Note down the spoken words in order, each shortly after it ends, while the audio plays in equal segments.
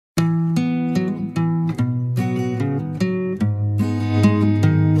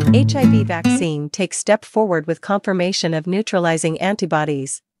HIV vaccine takes step forward with confirmation of neutralizing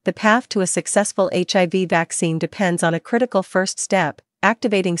antibodies. The path to a successful HIV vaccine depends on a critical first step,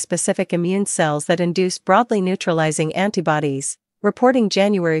 activating specific immune cells that induce broadly neutralizing antibodies. Reporting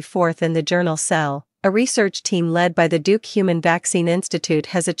January 4 in the journal Cell, a research team led by the Duke Human Vaccine Institute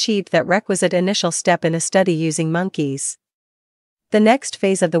has achieved that requisite initial step in a study using monkeys. The next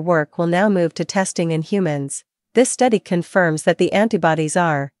phase of the work will now move to testing in humans. This study confirms that the antibodies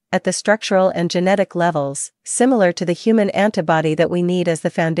are, at the structural and genetic levels, similar to the human antibody that we need as the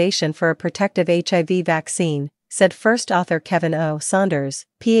foundation for a protective HIV vaccine, said first author Kevin O. Saunders,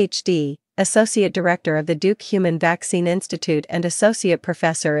 Ph.D., Associate Director of the Duke Human Vaccine Institute and Associate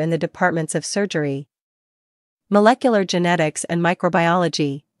Professor in the Departments of Surgery, Molecular Genetics and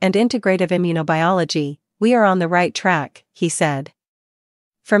Microbiology, and Integrative Immunobiology. We are on the right track, he said.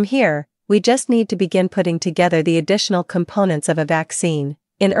 From here, we just need to begin putting together the additional components of a vaccine.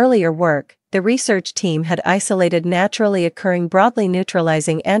 In earlier work, the research team had isolated naturally occurring broadly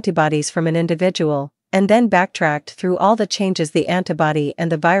neutralizing antibodies from an individual, and then backtracked through all the changes the antibody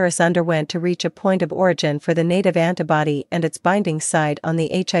and the virus underwent to reach a point of origin for the native antibody and its binding site on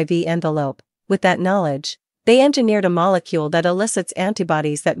the HIV envelope. With that knowledge, they engineered a molecule that elicits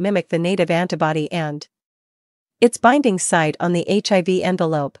antibodies that mimic the native antibody and its binding site on the HIV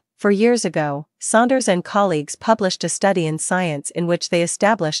envelope. 4 years ago, Saunders and colleagues published a study in Science in which they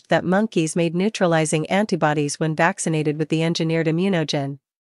established that monkeys made neutralizing antibodies when vaccinated with the engineered immunogen.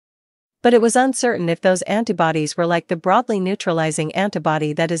 But it was uncertain if those antibodies were like the broadly neutralizing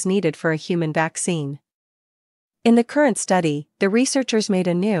antibody that is needed for a human vaccine. In the current study, the researchers made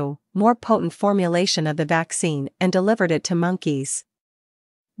a new, more potent formulation of the vaccine and delivered it to monkeys.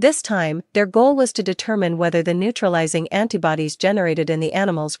 This time, their goal was to determine whether the neutralizing antibodies generated in the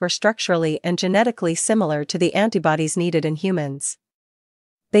animals were structurally and genetically similar to the antibodies needed in humans.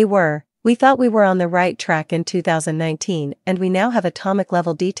 They were. We thought we were on the right track in 2019, and we now have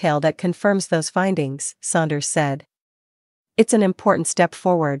atomic-level detail that confirms those findings, Saunders said. It's an important step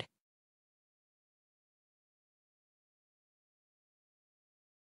forward.